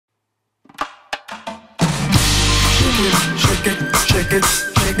shake it, shake it,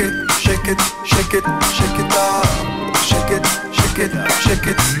 shake it, shake it, shake it, shake it up. Shake it, shake it, shake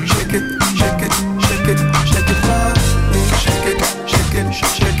it, shake it, shake it, shake it, shake it up. Shake it, shake it,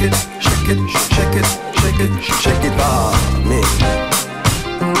 shake it, shake it, shake it, shake it, shake it up. Me.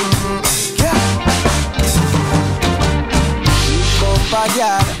 Yeah. Bumper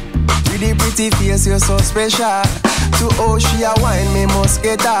girl, with the pretty face, you're so special. To how she a wine, me must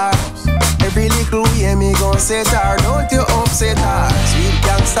get her. Every little way me gon' set her. Don't you upset her. Sweet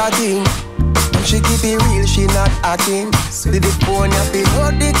gangsta thing. When she keep it real, she not acting. Did the phone ya pick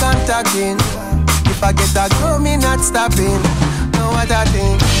out the contacting. If I get a girl, me not stopping. Know what I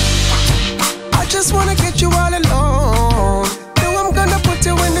think? I just wanna get you all alone. Now I'm gonna put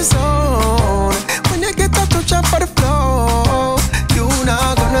you in the zone. When you get a touch up for the flow, you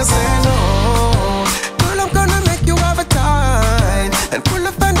not gonna say no. Girl, I'm gonna make you have a time and full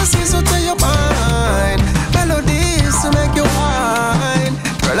of fantasies to your mind. Melodies to make you wine.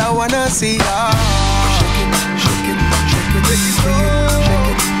 Girl, I wanna see ya. Shake it, shake it, shake it, shake it, shake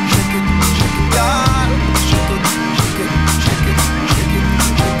it, shake it, shake it, yeah. Shake it, shake it, shake it, shake it, shake it,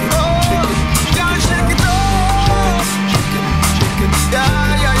 shake it, yeah, shake it, shake it, shake it, yeah,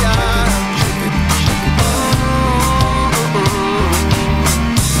 yeah, yeah. Shake it, shake it,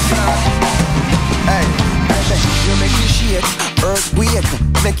 hey, baby, you make me shake, earthquake,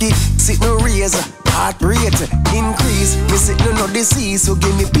 make it sit no razor. Heart rate increase, me sick no disease. So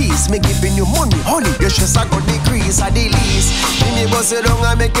give me peace, me giving you money, honey. Your stress I got decrease, I the least. Me bust it down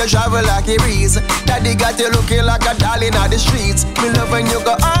and make you travel like a breeze. Daddy got you looking like a doll in the streets. Me love when you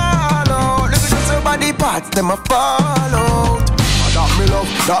go all out. Look at your body parts, them a fall out. That me love,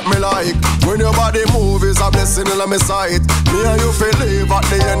 that me like. When your body move is a blessing in my sight. Me and you feel live at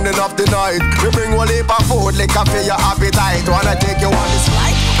the ending of the night. We bring one leap of food, like a for your appetite. Wanna take you on this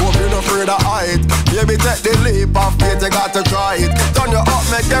flight? Hope you're not afraid of height. Baby, take the leap of faith, you got to try it. Turn you up,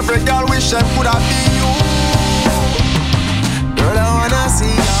 make every girl wish them could have been you. Girl, I wanna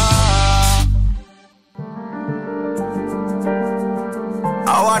see ya.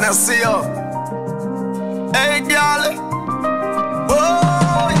 I wanna see you. Hey, girl.